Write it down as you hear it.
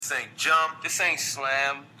This ain't Jump. This ain't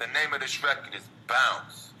Slam. The name of this record is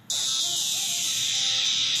Bounce.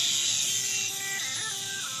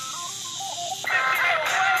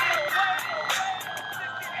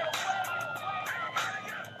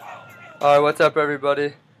 All right, what's up,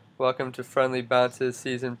 everybody? Welcome to Friendly Bounce's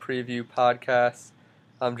season preview podcast.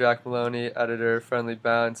 I'm Jack Maloney, editor of Friendly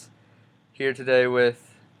Bounce, here today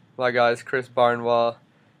with my guys Chris Barnwell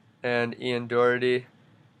and Ian Doherty.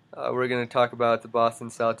 We're going to talk about the Boston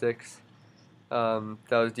Celtics. That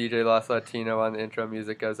was DJ Los Latino on the intro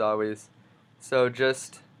music, as always. So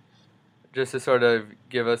just to sort of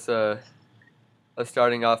give us a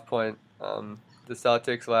starting off point, the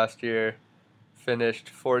Celtics last year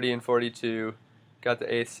finished 40-42, got the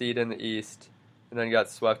 8th seed in the East, and then got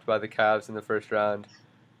swept by the Cavs in the first round.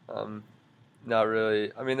 Not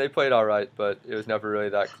really. I mean, they played all right, but it was never really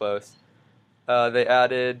that close. They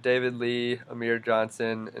added David Lee, Amir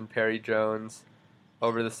Johnson, and Perry Jones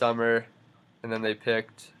over the summer, and then they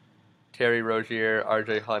picked Terry Rozier,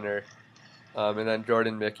 RJ Hunter, and then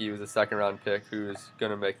Jordan Mickey was a second-round pick who's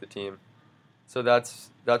going to make the team. So that's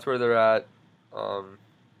where they're at. We'll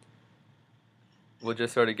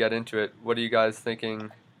just sort of get into it. What are you guys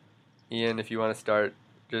thinking, Ian, if you want to start,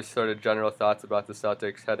 just sort of general thoughts about the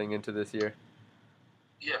Celtics heading into this year?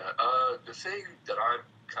 Yeah, the thing that I'm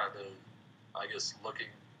kind of, I guess, looking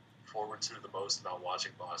forward to the most about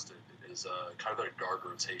watching Boston is kind of their guard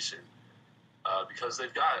rotation, because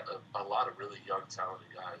they've got a lot of really young, talented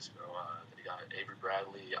guys. You know, they got Avery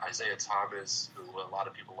Bradley, Isaiah Thomas, who a lot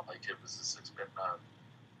of people like him as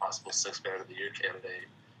a possible sixth man of the year candidate.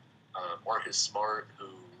 Marcus Smart, who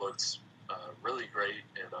looked really great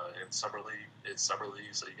in summer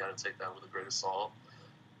league, so you got to take that with a grain of salt.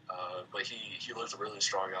 But he looks really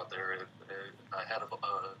strong out there and ahead of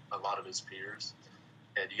a lot of his peers.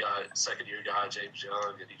 And you got second-year guy James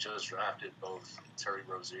Young, and he just drafted both Terry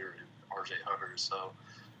Rozier and RJ Hunter. So,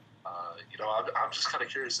 I'm just kind of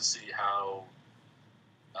curious to see how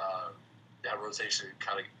that rotation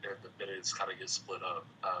kind of and the minutes kind of get split up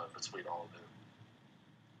between all of them.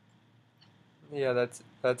 Yeah,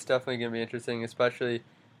 that's definitely going to be interesting, especially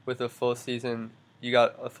with a full season. You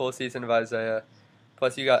got a full season of Isaiah,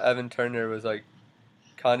 plus you got Evan Turner was like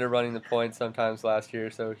kind of running the point sometimes last year,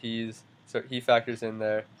 so he factors in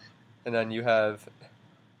there. And then you have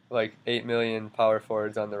like 8 million power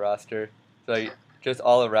forwards on the roster. So like, just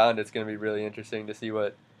all around, it's going to be really interesting to see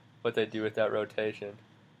what they do with that rotation.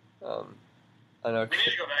 I know. We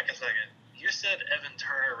need to go back a second. You said Evan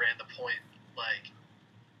Turner ran the point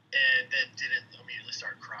and then didn't immediately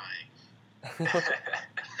start crying.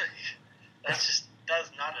 That's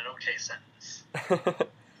not an okay sentence.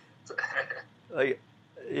 Like,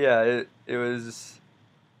 yeah, it was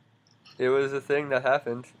a thing that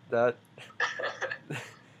happened. That's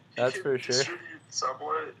for sure.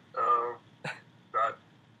 Somewhat.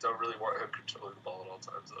 Don't really want him controlling the ball at all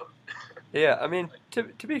times, though. Yeah, I mean,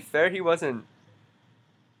 to be fair, he wasn't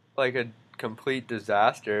like a complete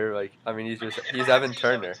disaster. Like, I mean, he's Evan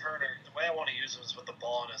Turner. The way I want to use him is with the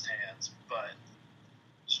ball in his hands, but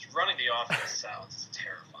just running the offense sounds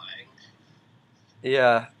terrifying.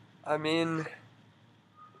 Yeah, I mean,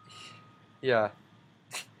 yeah.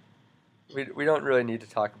 We don't really need to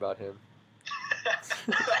talk about him.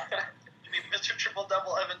 You mean Mr.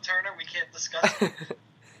 Triple-Double Evan Turner? We can't discuss him.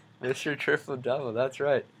 Mr. Triple-Double, that's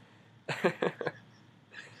right. What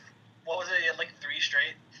was it? He had like 3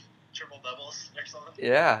 straight triple-doubles or something?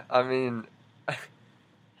 Yeah, I mean,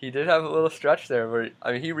 he did have a little stretch there where,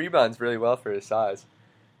 I mean, he rebounds really well for his size.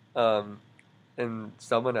 And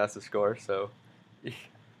someone has to score, so. He's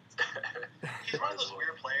one of those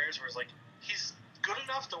weird players where it's like, he's good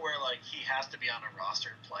enough to where, like, he has to be on a roster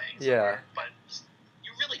playing somewhere, but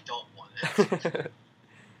you really don't want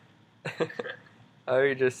it.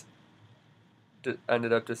 I just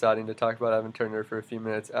ended up deciding to talk about Evan Turner for a few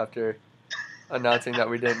minutes after announcing that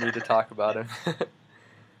we didn't need to talk about him.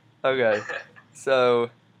 Okay, so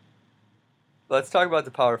let's talk about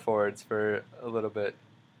the power forwards for a little bit.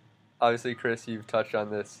 Obviously, Chris, you've touched on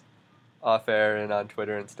this off air and on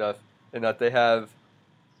Twitter and stuff, in that they have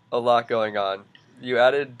a lot going on. You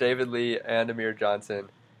added David Lee and Amir Johnson.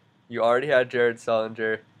 You already had Jared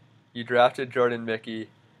Sullinger. You drafted Jordan Mickey,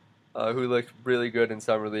 who looked really good in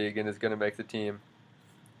Summer League and is going to make the team.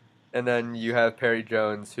 And then you have Perry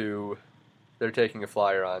Jones, who they're taking a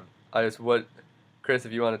flyer on. Chris,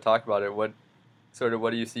 if you want to talk about it, what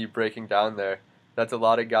do you see breaking down there? That's a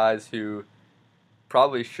lot of guys who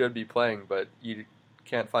probably should be playing, but you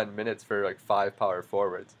can't find minutes for like 5 power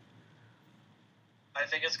forwards. I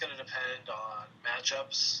think it's going to depend on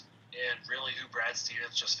matchups and really who Brad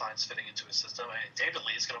Stevens just finds fitting into his system. I mean, David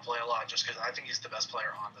Lee is going to play a lot just because I think he's the best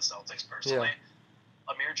player on the Celtics personally.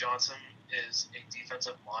 Yeah. Amir Johnson is a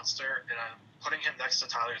defensive monster, and I'm putting him next to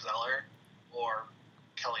Tyler Zeller or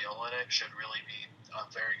Kelly Olynyk should really be a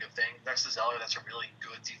very good thing. Next to Zeller, that's a really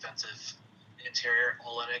good defensive interior.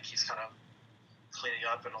 Olynyk, he's kind of cleaning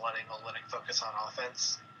up and letting Olynyk focus on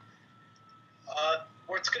offense.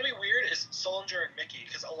 Where it's going to be weird is Sullinger and Mickey,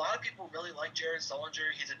 because a lot of people really like Jared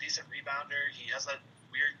Sullinger. He's a decent rebounder. He has that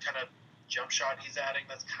weird kind of jump shot he's adding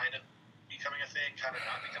that's kind of becoming a thing, kind of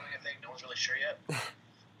not becoming a thing. No one's really sure yet.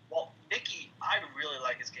 Well, Mickey, I really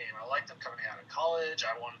like his game. I liked him coming out of college.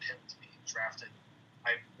 I wanted him to be drafted.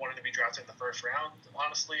 I wanted to be drafted in the first round.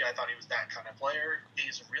 Honestly, I thought he was that kind of player.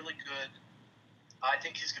 He's really good. I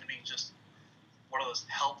think he's going to be just one of those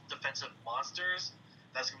help defensive monsters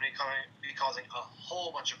that's going to be causing a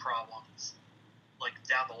whole bunch of problems, like,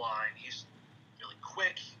 down the line. He's really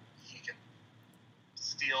quick. He can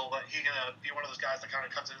steal, but he's going to be one of those guys that kind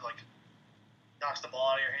of comes in, like, knocks the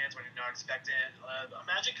ball out of your hands when you're not expecting it.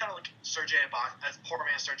 Imagine kind of like Serge Ibaka, as poor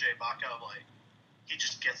man Serge Ibaka, like, he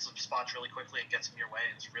just gets some spots really quickly and gets in your way,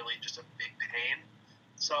 and it's really just a big pain.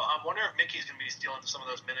 So I wonder if Mickey's going to be stealing some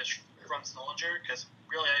of those minutes from Sullinger, because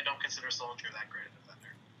really I don't consider Sullinger that great a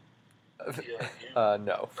defender.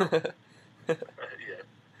 No. Yeah.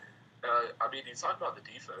 I mean, you talk about the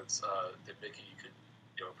defense that Mickey could,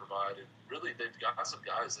 provide, and really they've got some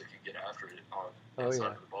guys that can get after it on the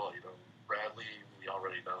side of the ball. Bradley, we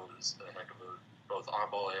already know, is a heck of a both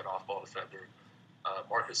on-ball and off-ball defender.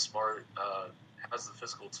 Marcus Smart has the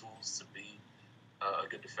physical tools to be a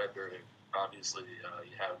good defender, and obviously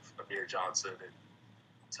you have Amir Johnson, and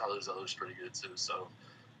Tyler Zeller's pretty good too. So,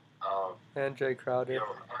 and Jay Crowder.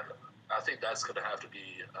 I think that's going to have to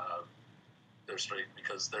be their strength,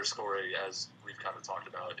 because their scoring, as we've kind of talked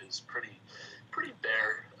about, is pretty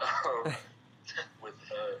bare. With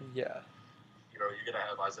you're going to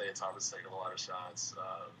have Isaiah Thomas taking a lot of shots.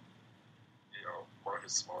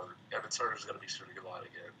 Marcus Smart, Evan Turner's going to be shooting a lot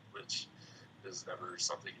again, which is never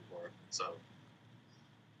something you want. So,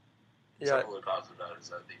 something really positive about is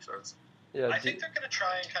that defense. Yeah, I think they're going to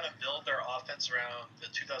try and kind of build their offense around the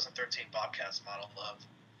 2013 Bobcats model of.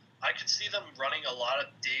 I could see them running a lot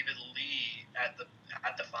of David Lee at the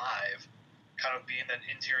 5, kind of being that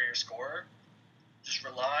interior scorer, just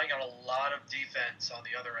relying on a lot of defense on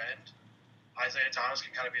the other end. Isaiah Thomas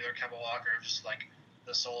can kind of be their Kemba Walker, just like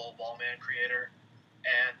the sole ball man creator,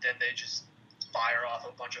 and then they just fire off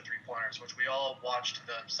a bunch of three-pointers, which we all watched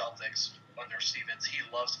the Celtics under Stevens. He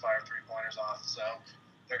loves to fire three-pointers off, so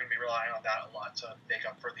they're going to be relying on that a lot to make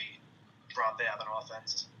up for the drop they have in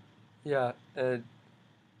offense. Yeah,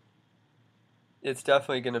 it's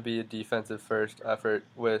definitely going to be a defensive first effort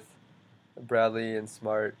with Bradley and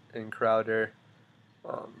Smart and Crowder.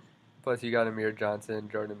 Plus you got Amir Johnson,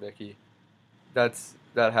 Jordan Mickey. That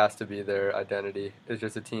has to be their identity. It's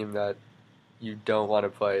just a team that you don't want to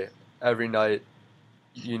play every night.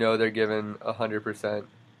 They're giving 100%.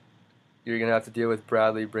 You're going to have to deal with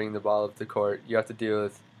Bradley bringing the ball up the court. You have to deal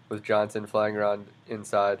with Johnson flying around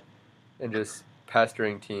inside and just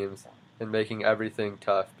pestering teams and making everything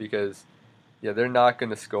tough, because they're not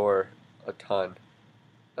going to score a ton,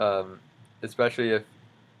 especially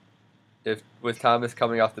if with Thomas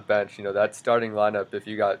coming off the bench. That starting lineup, if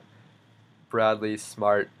you got Bradley,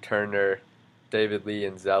 Smart, Turner, David Lee,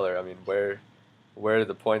 and Zeller, I mean, where are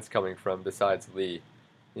the points coming from besides Lee?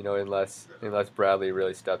 Unless Bradley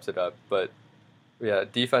really steps it up. But yeah,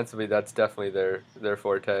 defensively, that's definitely their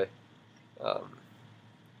forte.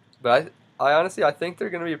 But I honestly think they're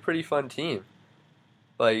going to be a pretty fun team.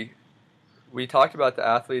 Like, we talked about the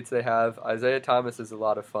athletes they have. Isaiah Thomas is a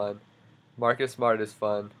lot of fun. Marcus Smart is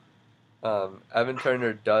fun. Evan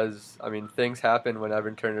Turner things happen when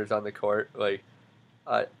Evan Turner's on the court. Like,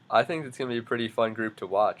 I think it's going to be a pretty fun group to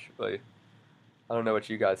watch. Like, I don't know what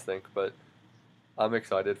you guys think, but I'm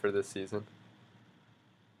excited for this season.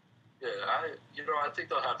 Yeah, I think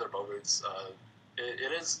they'll have their moments.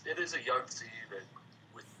 It is a young team, and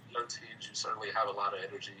with young teams, you certainly have a lot of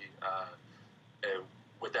energy. And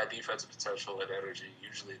with that defensive potential and energy,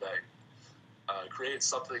 usually that creates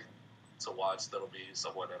something to watch that'll be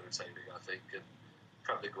somewhat entertaining. I think in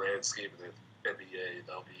kind of the grand scheme of the NBA,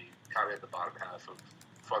 they'll be kind of in the bottom half of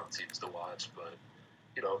fun teams to watch. But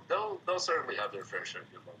they'll certainly have their fair share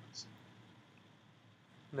of good moments.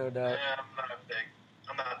 No doubt. Yeah,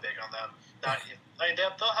 I'm not big on them.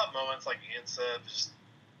 They'll have moments like Ian said.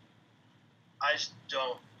 I just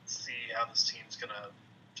don't see how this team's gonna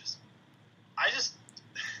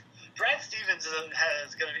Brad Stevens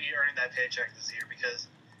is going to be earning that paycheck this year, because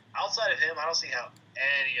outside of him, I don't see how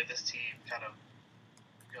any of this team kind of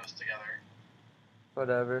goes together.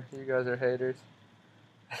 Whatever. You guys are haters.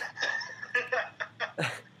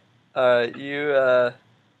 Alright,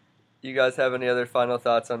 you guys have any other final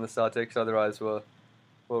thoughts on the Celtics? Otherwise, we'll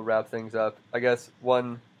wrap things up. I guess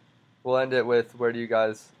we'll end it with do you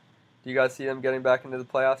guys see them getting back into the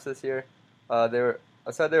playoffs this year? I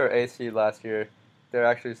said they were 8th seed last year. They're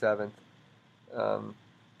actually 7th.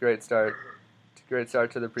 Great start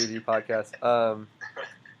to the preview podcast.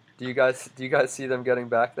 Do you guys see them getting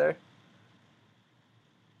back there?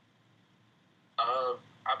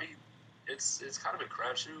 I mean, it's kind of a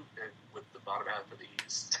crapshoot with the bottom half of the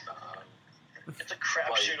East. It's a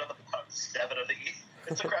crapshoot on the bottom 7 of the East.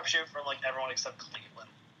 It's a crapshoot for like everyone except Cleveland.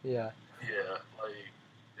 Yeah. Yeah, like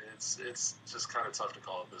it's just kind of tough to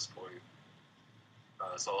call at this point.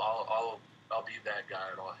 So I'll be that guy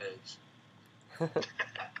and I'll hedge.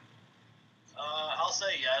 I'll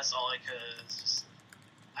say yes, only because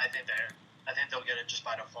I think they'll get it just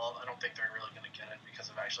by default. I don't think they're really going to get it because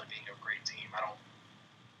of actually being a great team.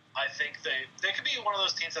 I think they could be one of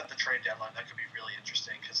those teams at the trade deadline that could be really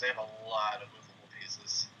interesting because they have a lot of movable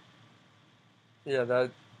pieces. Yeah,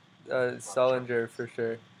 that Sullinger for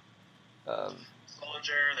sure.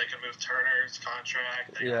 Sullinger, they could move Turner's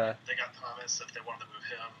contract. They got Thomas if they wanted to move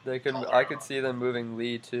him. They could. I could see them moving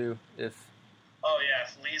Lee too if. Oh yeah,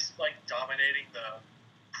 if Lee's like dominating the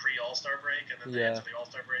pre-All-Star break and then they get to the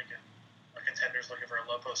All-Star break and a contender's looking for a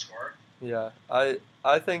low post scorer. Yeah, I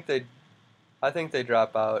think they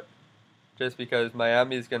drop out just because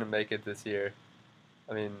Miami's going to make it this year.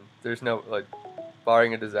 I mean, there's no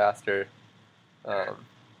barring a disaster.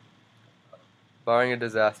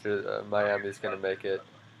 Miami's going to make it.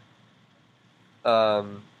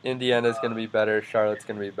 Indiana's going to be better. Charlotte's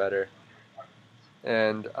going to be better.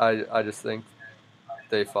 And I just think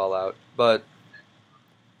they fall out. But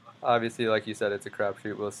obviously, like you said, it's a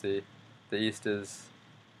crapshoot. We'll see. The East is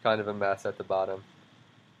kind of a mess at the bottom.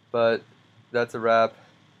 But that's a wrap.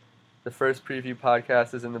 The first preview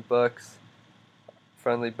podcast is in the books.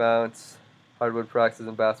 Friendly Bounce, Hardwood Practice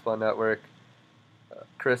and Basketball Network.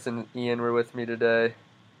 Chris and Ian were with me today.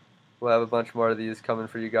 We'll have a bunch more of these coming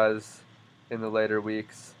for you guys in the later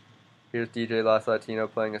weeks. Here's DJ Las Latino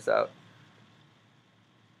playing us out.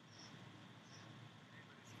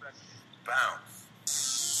 Bounce.